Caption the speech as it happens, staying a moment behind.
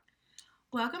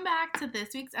Welcome back to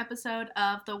this week's episode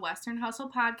of the Western Hustle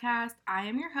Podcast. I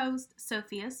am your host,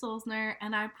 Sophia Sulzner,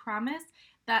 and I promise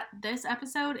that this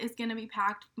episode is going to be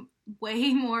packed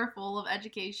way more full of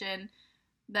education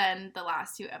than the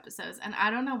last two episodes. And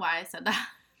I don't know why I said that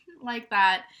like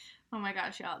that. Oh my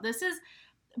gosh, y'all.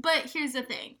 But here's the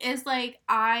thing, is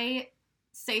I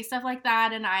say stuff like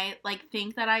that and I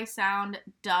think that I sound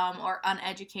dumb or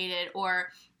uneducated, or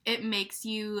it makes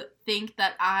you think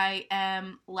that I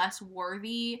am less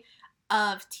worthy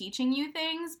of teaching you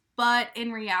things, but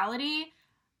in reality,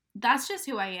 that's just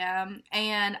who I am.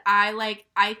 And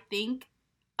I think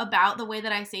about the way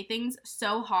that I say things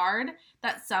so hard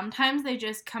that sometimes they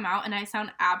just come out and I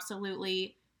sound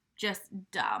absolutely just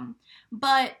dumb.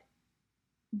 But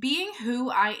being who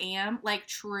I am,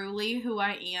 truly who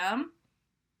I am,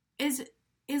 is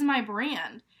my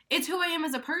brand. It's who I am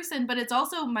as a person, but it's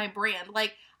also my brand.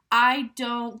 I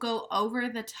don't go over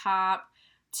the top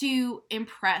to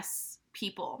impress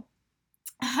people.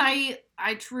 I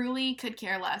truly could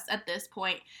care less at this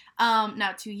point.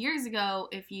 Now 2 years ago,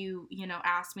 if you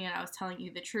asked me and I was telling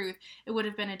you the truth, it would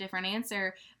have been a different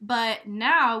answer. But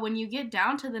now when you get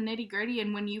down to the nitty-gritty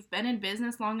and when you've been in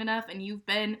business long enough and you've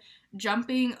been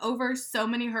jumping over so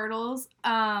many hurdles,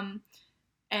 and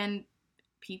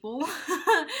people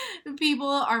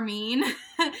are mean,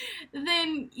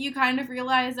 then you kind of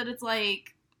realize that it's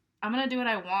I'm gonna do what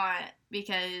I want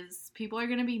because people are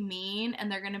gonna be mean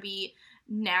and they're gonna be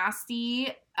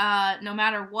nasty no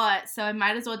matter what, so I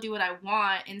might as well do what I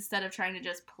want instead of trying to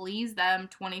just please them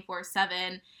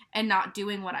 24/7 and not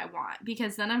doing what I want,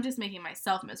 because then I'm just making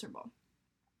myself miserable.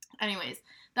 Anyways,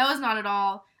 that was not at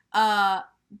all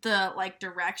the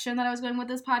direction that I was going with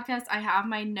this podcast. I have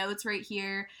my notes right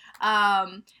here.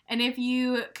 And if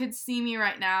you could see me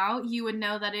right now, you would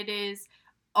know that it is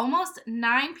almost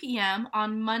 9 p.m.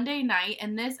 on Monday night,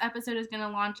 and this episode is going to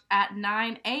launch at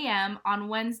 9 a.m. on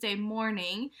Wednesday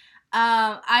morning.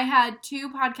 I had 2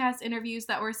 podcast interviews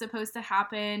that were supposed to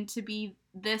happen to be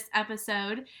this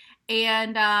episode,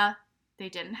 and they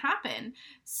didn't happen.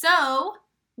 So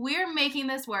we're making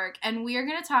this work, and we are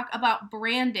going to talk about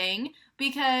branding,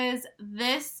 because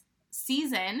this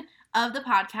season of the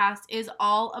podcast is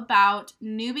all about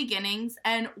new beginnings,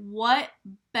 and what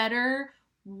better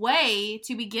way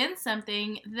to begin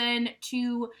something than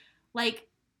to,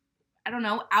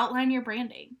 outline your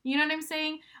branding. You know what I'm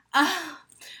saying?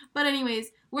 But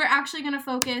anyways, we're actually going to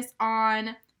focus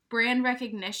on brand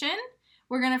recognition.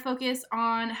 We're going to focus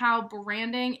on how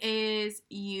branding is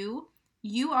you.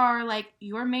 You are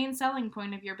your main selling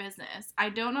point of your business. I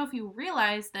don't know if you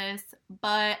realize this,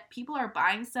 but people are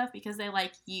buying stuff because they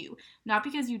like you, not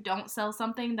because you don't sell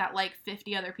something that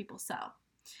 50 other people sell.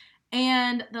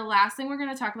 And the last thing we're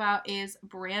going to talk about is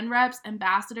brand reps,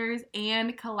 ambassadors,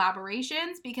 and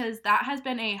collaborations, because that has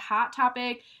been a hot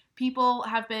topic. People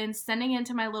have been sending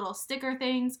into my little sticker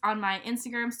things on my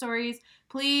Instagram stories.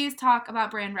 Please talk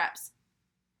about brand reps.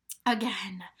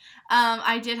 Again,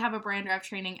 I did have a brand rep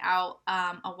training out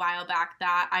a while back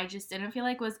that I just didn't feel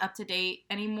was up to date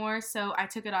anymore, so I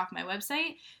took it off my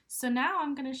website. So now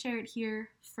I'm going to share it here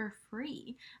for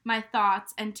free. My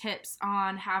thoughts and tips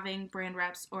on having brand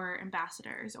reps or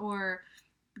ambassadors or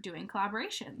doing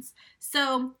collaborations.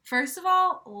 So first of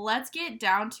all, let's get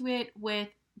down to it with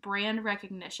brand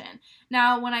recognition.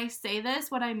 Now, when I say this,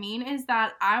 what I mean is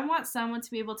that I want someone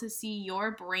to be able to see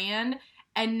your brand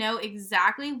and know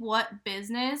exactly what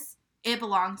business it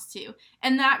belongs to.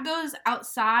 And that goes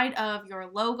outside of your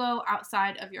logo,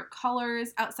 outside of your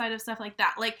colors, outside of stuff like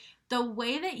that. The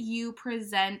way that you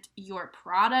present your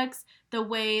products, the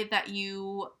way that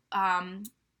you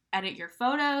edit your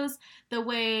photos, the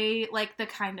way, the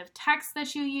kind of text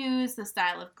that you use, the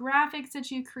style of graphics that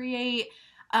you create,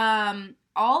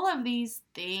 all of these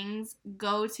things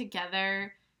go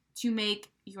together to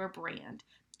make your brand.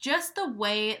 Just the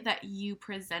way that you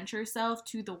present yourself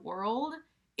to the world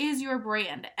is your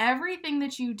brand. Everything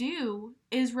that you do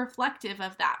is reflective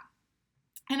of that.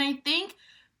 And I think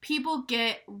people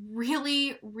get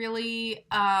really, really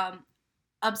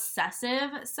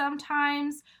obsessive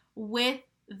sometimes with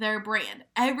their brand.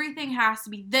 Everything has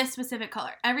to be this specific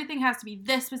color. Everything has to be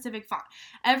this specific font.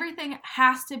 Everything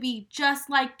has to be just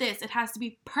like this. It has to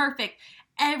be perfect.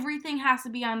 Everything has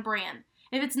to be on brand.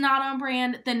 If it's not on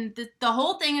brand, then the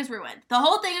whole thing is ruined. The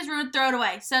whole thing is ruined. Throw it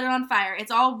away. Set it on fire. It's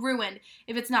all ruined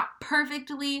if it's not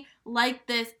perfectly like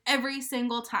this every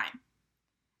single time.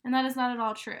 And that is not at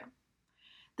all true.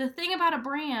 The thing about a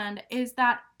brand is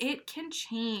that it can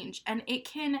change and it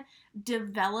can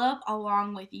develop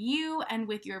along with you and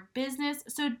with your business.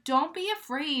 So don't be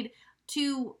afraid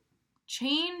to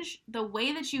change the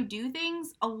way that you do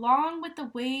things along with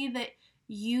the way that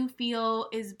you feel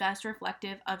is best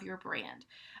reflective of your brand.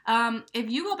 If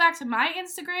you go back to my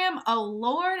Instagram, oh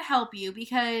Lord help you,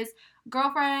 because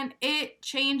girlfriend, it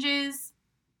changes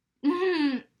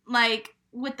like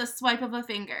with the swipe of a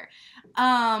finger.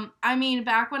 I mean,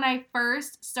 back when I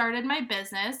first started my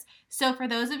business, so for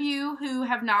those of you who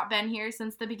have not been here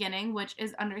since the beginning, which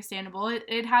is understandable,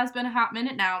 it has been a hot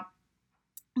minute now,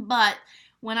 but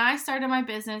when I started my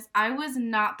business, I was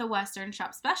not the Western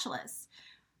shop specialist.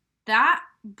 That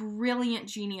brilliant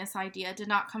genius idea did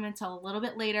not come until a little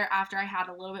bit later, after I had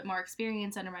a little bit more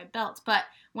experience under my belt. But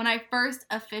when I first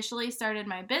officially started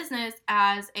my business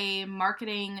as a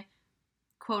marketing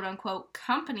quote unquote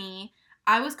company,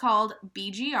 I was called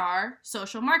BGR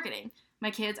Social Marketing. My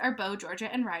kids are Bo,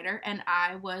 Georgia, and Ryder, and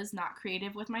I was not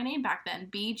creative with my name back then.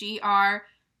 BGR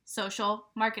Social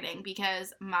Marketing,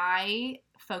 because my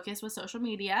focus was social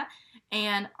media,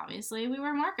 and obviously we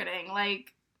were marketing.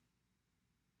 Like,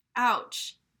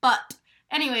 ouch. But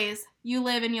anyways, you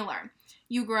live and you learn.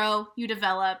 You grow, you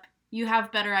develop, you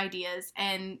have better ideas,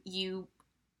 and you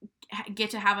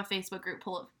get to have a Facebook group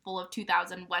full of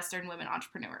 2,000 Western women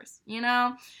entrepreneurs, you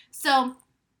know? So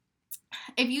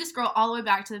if you scroll all the way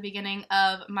back to the beginning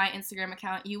of my Instagram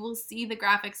account, you will see the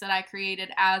graphics that I created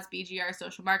as BGR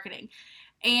Social Marketing.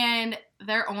 And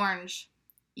they're orange.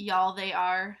 Y'all, they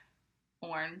are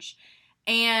orange.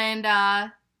 And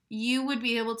you would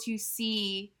be able to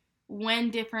see when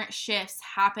different shifts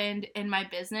happened in my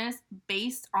business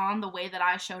based on the way that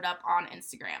I showed up on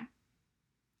Instagram.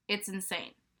 It's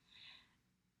insane.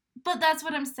 But that's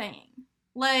what I'm saying.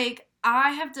 Like,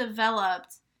 I have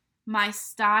developed my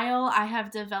style. I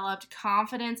have developed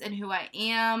confidence in who I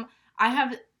am. I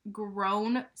have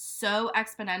grown so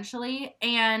exponentially.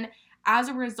 And as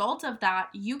a result of that,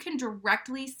 you can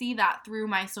directly see that through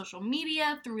my social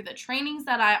media, through the trainings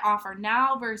that I offer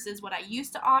now versus what I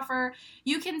used to offer.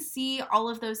 You can see all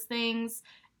of those things,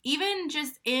 even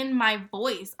just in my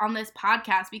voice on this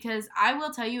podcast, because I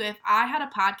will tell you, if I had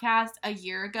a podcast a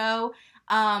year ago,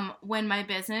 when my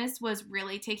business was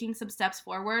really taking some steps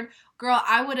forward, girl,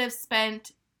 I would have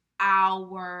spent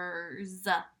hours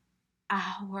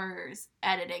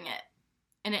editing it,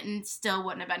 and it still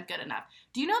wouldn't have been good enough.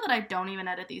 Do you know that I don't even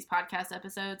edit these podcast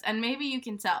episodes? And maybe you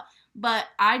can tell, but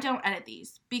I don't edit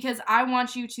these because I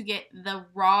want you to get the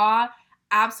raw,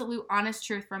 absolute honest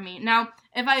truth from me. Now,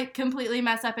 if I completely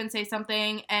mess up and say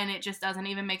something and it just doesn't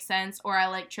even make sense, or I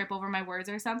like trip over my words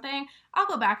or something, I'll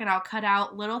go back and I'll cut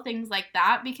out little things like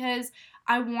that, because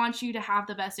I want you to have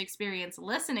the best experience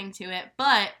listening to it.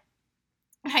 But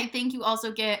I think you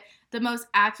also get the most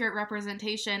accurate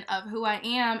representation of who I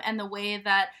am and the way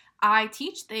that I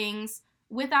teach things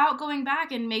without going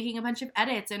back and making a bunch of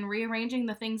edits and rearranging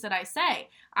the things that I say.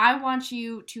 I want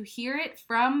you to hear it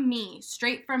from me,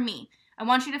 straight from me. I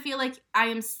want you to feel like I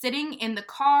am sitting in the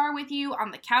car with you,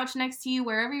 on the couch next to you,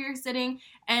 wherever you're sitting,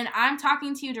 and I'm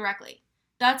talking to you directly.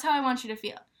 That's how I want you to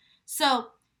feel. So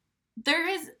there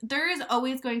is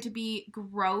always going to be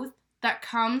growth that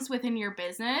comes within your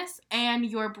business, and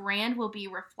your brand will be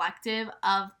reflective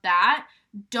of that.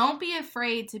 Don't be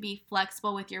afraid to be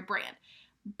flexible with your brand.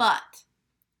 But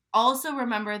also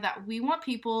remember that we want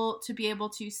people to be able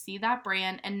to see that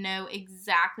brand and know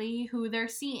exactly who they're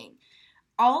seeing.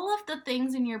 All of the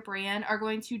things in your brand are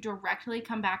going to directly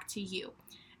come back to you.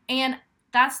 And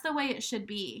that's the way it should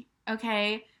be,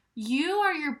 okay? You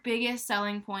are your biggest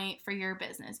selling point for your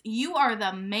business. You are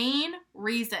the main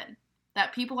reason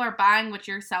that people are buying what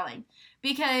you're selling.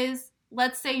 Because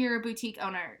let's say you're a boutique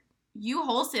owner. You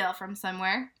wholesale from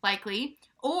somewhere, likely.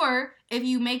 Or if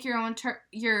you make your own,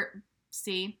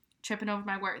 tripping over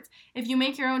my words. If you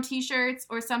make your own t-shirts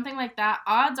or something like that,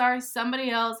 odds are somebody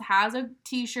else has a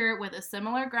t-shirt with a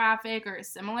similar graphic or a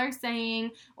similar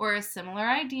saying or a similar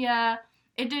idea.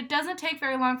 It doesn't take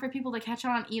very long for people to catch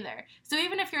on either. So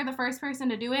even if you're the first person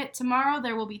to do it, tomorrow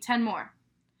there will be 10 more.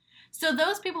 So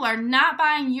those people are not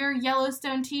buying your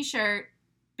Yellowstone t-shirt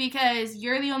because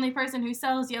you're the only person who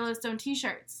sells Yellowstone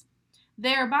t-shirts.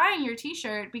 They're buying your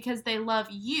t-shirt because they love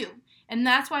you. And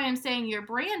that's why I'm saying your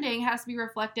branding has to be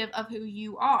reflective of who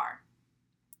you are.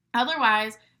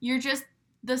 Otherwise, you're just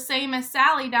the same as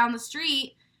Sally down the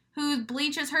street who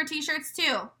bleaches her t-shirts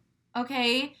too.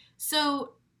 Okay?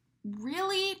 So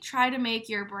really try to make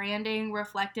your branding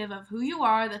reflective of who you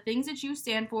are, the things that you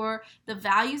stand for, the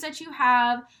values that you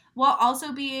have, while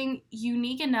also being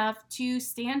unique enough to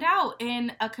stand out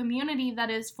in a community that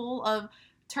is full of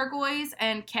turquoise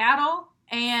and cattle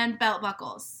and belt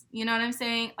buckles. You know what I'm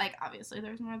saying? Like, obviously,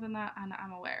 there's more than that, and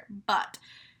I'm aware. But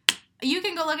you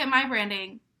can go look at my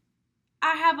branding.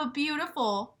 I have a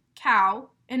beautiful cow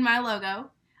in my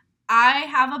logo. I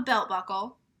have a belt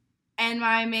buckle. and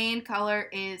my main color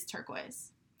is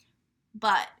turquoise.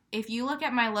 But if you look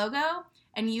at my logo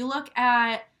and you look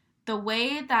at the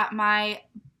way that my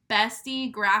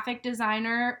bestie graphic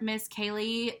designer, Miss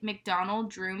Kaylee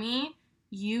McDonald, drew me,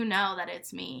 you know that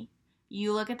it's me.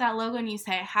 You look at that logo and you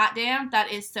say, hot damn,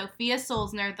 that is Sophia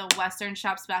Solzner, the Western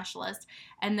Shop Specialist.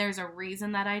 And there's a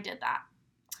reason that I did that.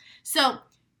 So,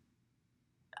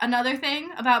 another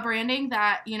thing about branding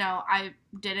that, I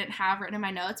didn't have written in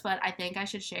my notes, but I think I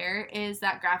should share is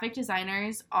that graphic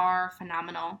designers are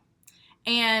phenomenal.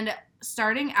 And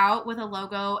starting out with a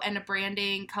logo and a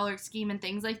branding, color scheme, and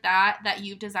things like that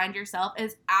you've designed yourself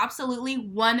is absolutely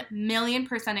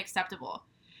 1,000,000% acceptable.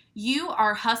 You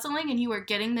are hustling and you are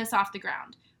getting this off the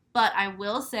ground. But I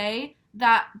will say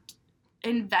that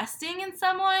investing in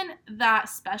someone that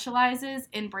specializes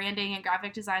in branding and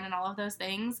graphic design and all of those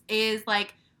things is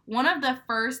like one of the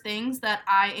first things that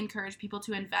I encourage people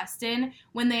to invest in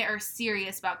when they are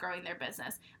serious about growing their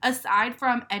business. Aside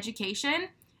from education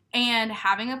and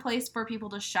having a place for people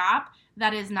to shop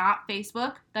that is not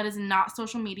Facebook, that is not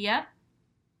social media,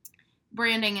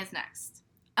 branding is next.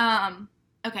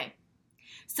 Okay.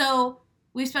 So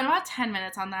we've spent about 10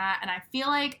 minutes on that, and I feel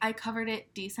like I covered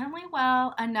it decently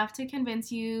well, enough to convince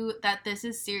you that this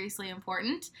is seriously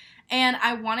important. And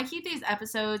I want to keep these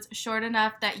episodes short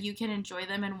enough that you can enjoy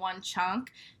them in one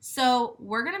chunk. So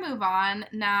we're going to move on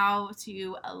now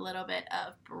to a little bit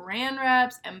of brand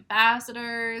reps,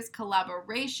 ambassadors,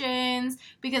 collaborations,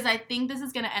 because I think this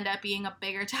is going to end up being a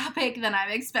bigger topic than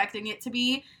I'm expecting it to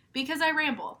be, because I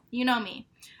ramble. You know me.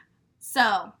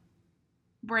 So,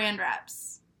 brand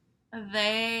reps.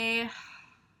 They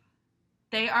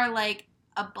are like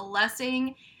a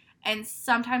blessing and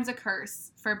sometimes a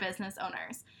curse for business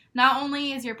owners. Not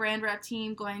only is your brand rep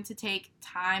team going to take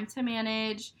time to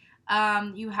manage,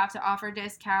 you have to offer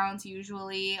discounts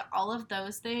usually, all of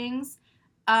those things.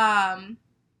 They're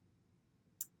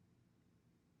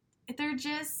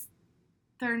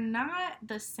not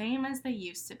the same as they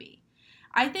used to be.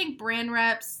 I think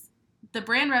the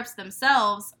brand reps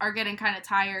themselves are getting kind of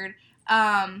tired.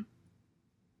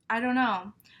 I don't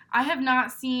know. I have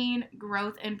not seen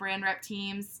growth in brand rep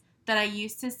teams that I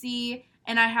used to see,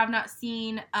 and I have not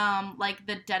seen like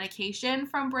the dedication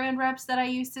from brand reps that I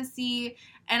used to see.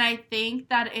 And I think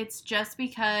that it's just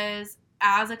because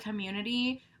as a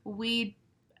community, we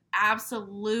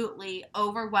absolutely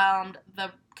overwhelmed the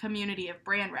community of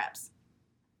brand reps.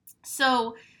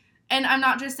 So, and I'm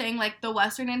not just saying like the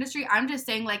Western industry, I'm just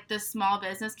saying like the small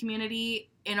business community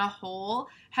in a whole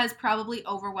has probably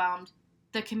overwhelmed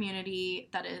the community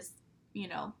that is,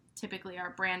 typically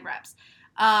our brand reps.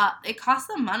 It costs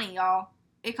them money, y'all.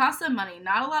 It costs them money.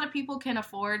 Not a lot of people can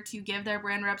afford to give their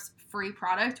brand reps free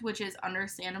product, which is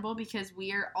understandable because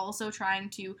we are also trying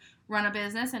to run a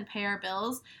business and pay our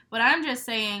bills. But I'm just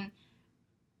saying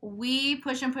we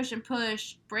push and push and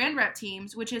push brand rep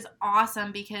teams, which is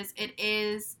awesome because it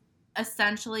is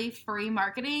essentially free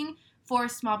marketing for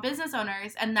small business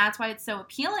owners. And that's why it's so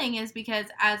appealing, is because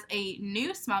as a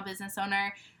new small business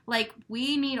owner, like,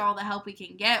 we need all the help we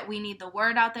can get. We need the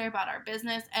word out there about our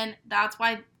business. And that's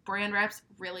why brand reps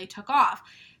really took off.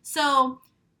 So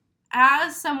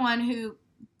as someone who,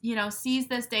 sees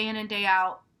this day in and day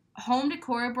out, home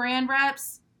decor brand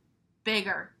reps,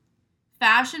 bigger.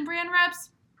 Fashion brand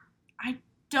reps, I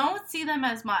don't see them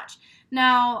as much.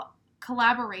 Now,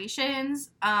 collaborations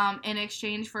in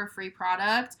exchange for free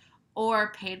product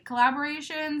or paid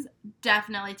collaborations,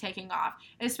 definitely taking off,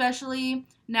 especially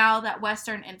now that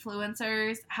Western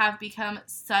influencers have become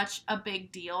such a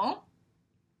big deal.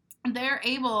 They're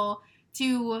able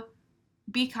to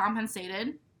be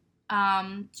compensated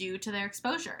due to their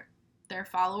exposure, their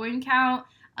following count,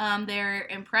 their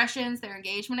impressions, their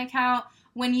engagement account.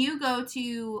 When you go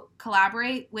to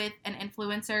collaborate with an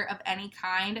influencer of any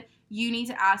kind, you need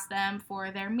to ask them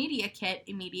for their media kit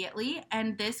immediately,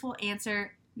 and this will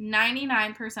answer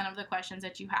 99% of the questions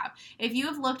that you have. If you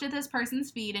have looked at this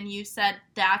person's feed and you said,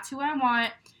 that's who I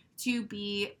want to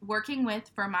be working with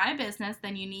for my business,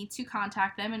 then you need to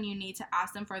contact them and you need to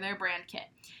ask them for their brand kit.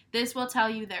 This will tell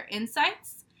you their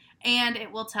insights, and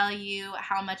it will tell you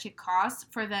how much it costs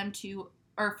for them to,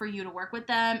 or for you to work with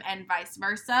them, and vice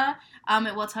versa.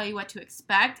 It will tell you what to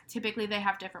expect. Typically, they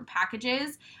have different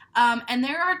packages. And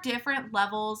there are different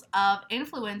levels of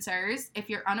influencers. If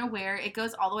you're unaware, it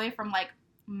goes all the way from like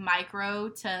micro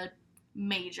to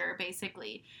major,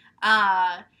 basically.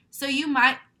 So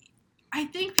I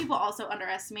think people also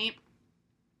underestimate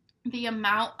the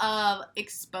amount of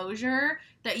exposure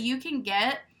that you can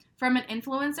get from an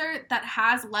influencer that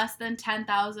has less than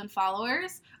 10,000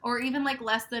 followers or even like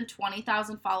less than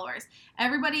 20,000 followers.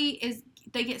 Everybody is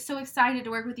they get so excited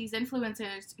to work with these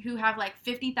influencers who have like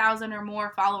 50,000 or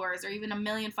more followers or even 1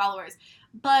 million followers.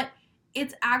 But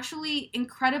it's actually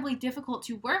incredibly difficult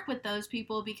to work with those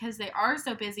people because they are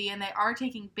so busy and they are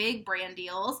taking big brand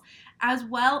deals, as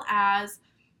well as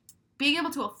being able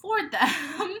to afford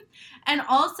them. And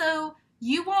also,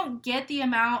 you won't get the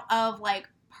amount of like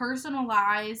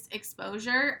personalized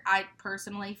exposure, I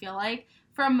personally feel like,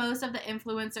 from most of the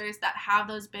influencers that have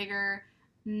those bigger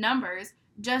numbers,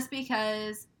 just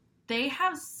because they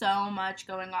have so much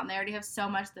going on. They already have so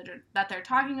much that they're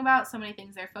talking about, so many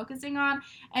things they're focusing on.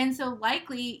 And so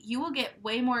likely you will get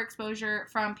way more exposure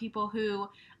from people who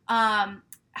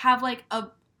have like a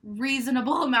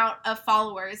reasonable amount of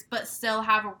followers, but still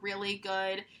have really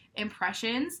good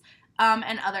impressions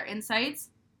and other insights.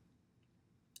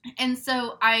 And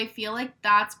so I feel like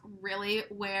that's really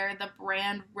where the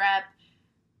brand rep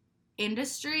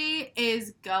industry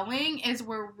is going, is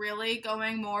we're really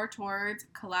going more towards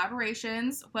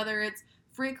collaborations, whether it's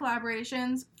free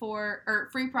collaborations or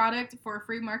free product for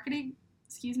free marketing,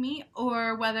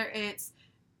 or whether it's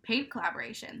paid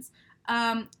collaborations.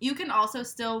 You can also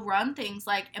still run things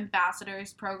like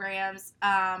ambassadors programs,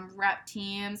 rep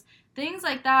teams, things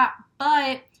like that,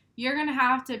 but you're gonna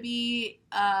have to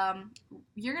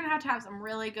have some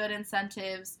really good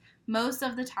incentives most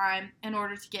of the time in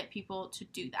order to get people to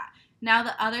do that. Now,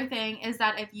 the other thing is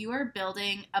that if you are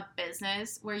building a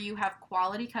business where you have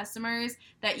quality customers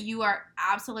that you are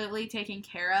absolutely taking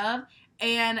care of,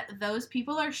 and those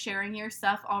people are sharing your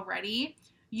stuff already,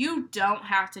 you don't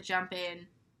have to jump in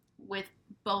with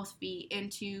both feet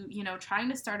into, trying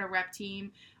to start a rep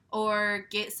team or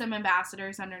get some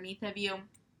ambassadors underneath of you.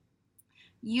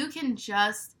 You can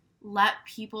just let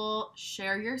people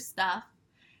share your stuff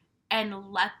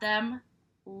and let them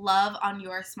love on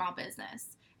your small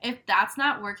business. If that's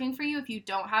not working for you, if you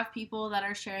don't have people that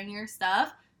are sharing your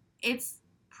stuff, it's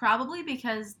probably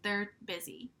because they're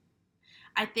busy.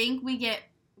 I think we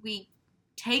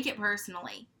take it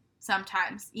personally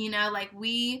sometimes, like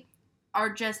we are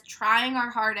just trying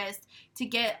our hardest to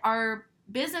get our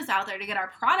business out there, to get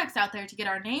our products out there, to get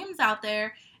our names out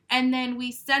there, and then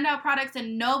we send out products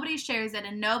and nobody shares it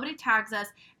and nobody tags us,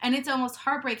 and it's almost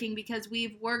heartbreaking because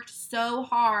we've worked so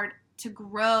hard to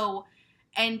grow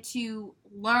and to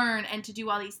learn and to do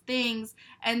all these things,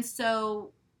 and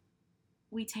so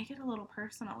we take it a little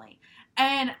personally.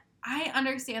 And I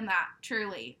understand that,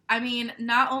 truly. I mean,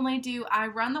 not only do I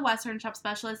run the Western Shop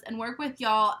Specialist and work with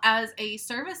y'all as a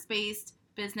service-based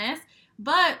business,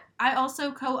 but I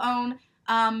also co-own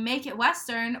Make It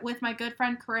Western with my good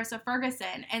friend Carissa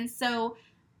Ferguson. And so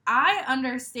I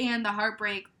understand the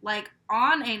heartbreak, like,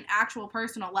 on an actual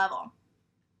personal level.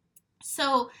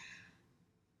 So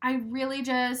I really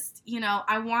just,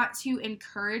 I want to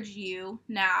encourage you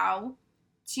now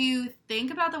to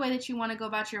think about the way that you want to go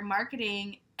about your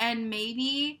marketing and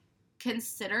maybe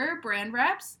consider brand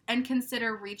reps and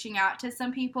consider reaching out to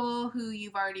some people who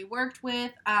you've already worked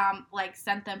with, like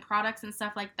sent them products and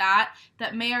stuff like that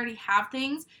may already have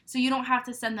things, so you don't have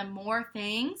to send them more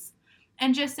things,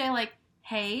 and just say like,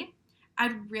 hey,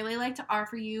 I'd really like to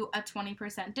offer you a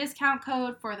 20% discount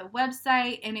code for the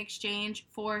website in exchange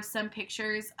for some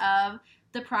pictures of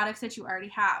the products that you already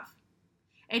have.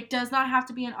 It does not have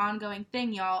to be an ongoing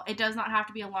thing, y'all. It does not have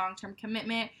to be a long-term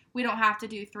commitment. We don't have to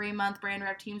do 3-month brand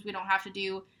rep teams. We don't have to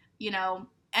do,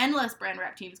 endless brand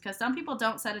rep teams, because some people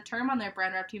don't set a term on their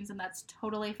brand rep teams, and that's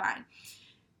totally fine.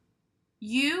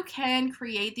 You can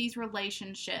create these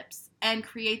relationships and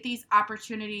create these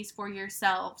opportunities for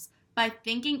yourselves by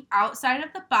thinking outside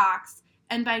of the box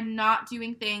and by not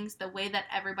doing things the way that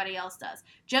everybody else does.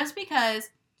 Just because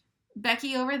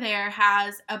Becky over there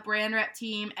has a brand rep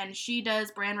team and she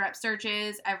does brand rep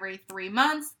searches every 3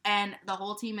 months and the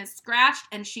whole team is scratched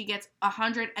and she gets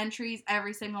 100 entries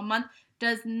every single month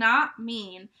does not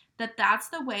mean that that's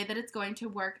the way that it's going to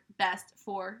work best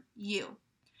for you.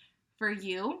 For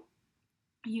you,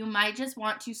 you might just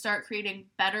want to start creating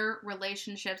better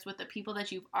relationships with the people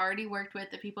that you've already worked with,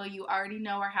 the people you already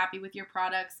know are happy with your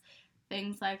products,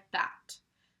 things like that.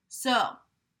 So,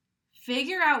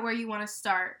 figure out where you want to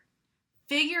start.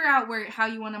 Figure out how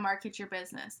you want to market your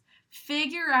business.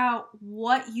 Figure out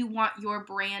what you want your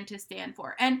brand to stand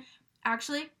for. And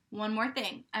actually, one more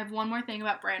thing. I have one more thing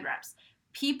about brand reps.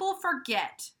 People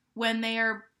forget when they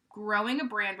are growing a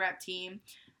brand rep team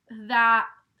that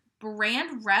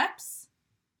brand reps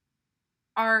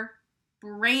are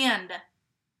brand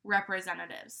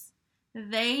representatives.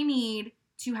 They need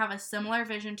to have a similar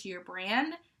vision to your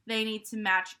brand. They need to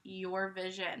match your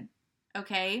vision.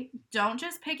 Okay? Don't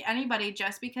just pick anybody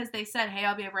just because they said, hey,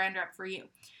 I'll be a brand rep for you.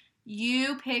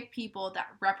 You pick people that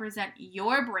represent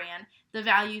your brand, the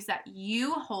values that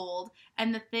you hold,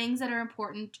 and the things that are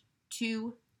important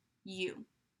to you.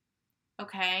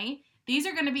 Okay? These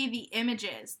are going to be the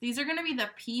images. These are going to be the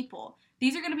people.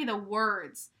 These are going to be the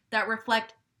words that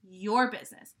reflect your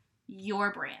business,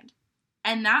 your brand.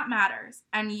 And that matters.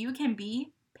 And you can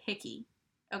be picky.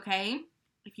 Okay?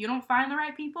 If you don't find the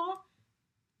right people,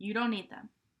 you don't need them.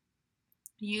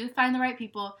 You find the right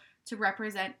people to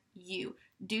represent you.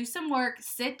 Do some work,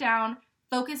 sit down,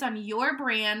 focus on your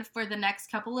brand for the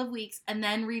next couple of weeks, and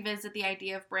then revisit the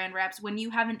idea of brand reps when you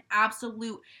have an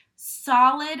absolute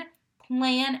solid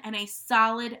plan and a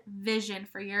solid vision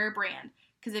for your brand.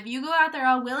 Because if you go out there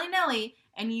all willy-nilly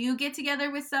and you get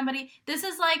together with somebody, this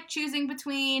is like choosing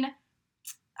between,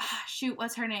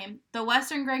 what's her name? The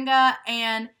Western Gringa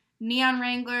and Neon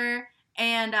Wrangler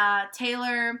and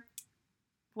Taylor,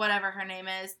 whatever her name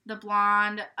is, the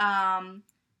blonde,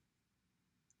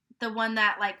 the one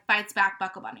that like fights back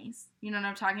Buckle Bunnies. You know what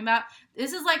I'm talking about?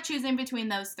 This is like choosing between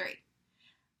those three.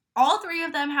 All three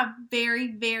of them have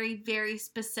very, very, very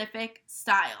specific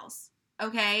styles,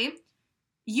 okay?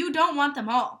 You don't want them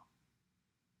all.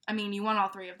 I mean, you want all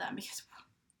three of them because,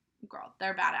 girl,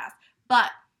 they're badass.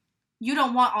 But you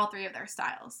don't want all three of their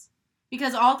styles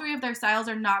because all three of their styles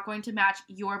are not going to match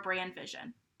your brand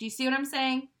vision. Do you see what I'm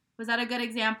saying? Was that a good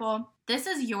example? This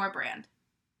is your brand.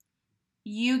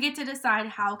 You get to decide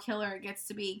how killer it gets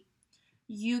to be.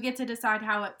 You get to decide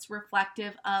how it's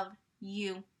reflective of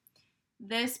you.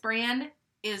 This brand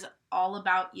is all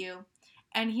about you.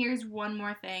 And here's one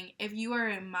more thing. If you are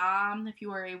a mom, if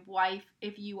you are a wife,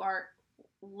 if you are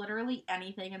literally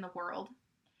anything in the world,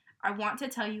 I want to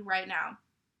tell you right now,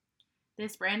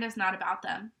 this brand is not about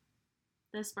them.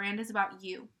 This brand is about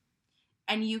you.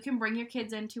 And you can bring your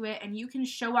kids into it, and you can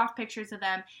show off pictures of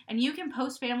them, and you can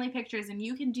post family pictures, and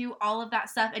you can do all of that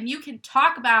stuff, and you can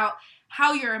talk about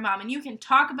how you're a mom, and you can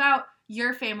talk about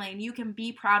your family, and you can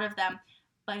be proud of them.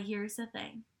 But here's the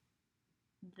thing.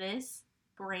 This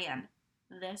brand,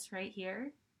 this right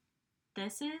here,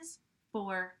 this is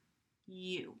for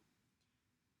you.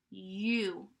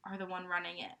 You are the one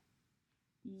running it.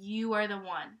 You are the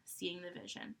one seeing the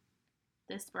vision.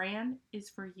 This brand is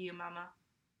for you, mama.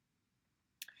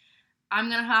 I'm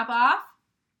going to hop off.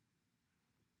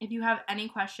 If you have any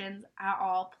questions at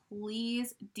all,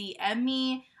 please DM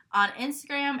me. On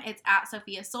Instagram, it's at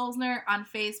Sophia Solzner. On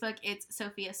Facebook, it's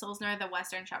Sophia Solzner, the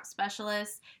Western Shop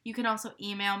Specialist. You can also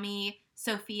email me,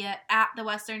 Sophia at the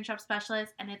Western Shop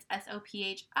Specialist, and it's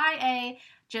SOPHIA,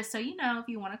 just so you know if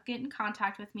you want to get in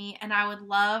contact with me. And I would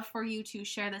love for you to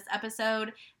share this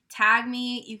episode. Tag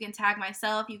me. You can tag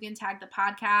myself. You can tag the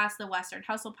podcast, the Western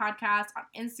Hustle Podcast, on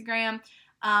Instagram.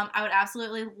 I would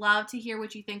absolutely love to hear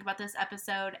what you think about this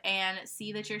episode and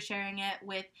see that you're sharing it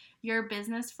with your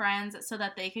business friends so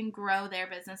that they can grow their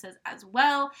businesses as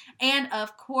well. And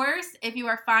of course, if you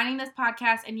are finding this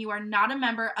podcast and you are not a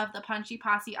member of the Punchy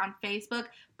Posse on Facebook,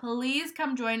 please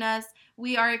come join us.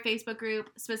 We are a Facebook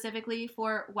group specifically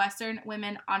for Western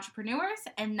women entrepreneurs,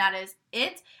 and that is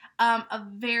it. A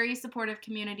very supportive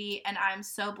community, and I'm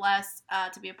so blessed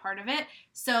to be a part of it.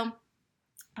 So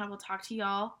I will talk to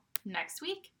y'all next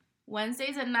week.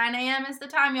 Wednesdays at 9 a.m. is the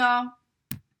time, y'all.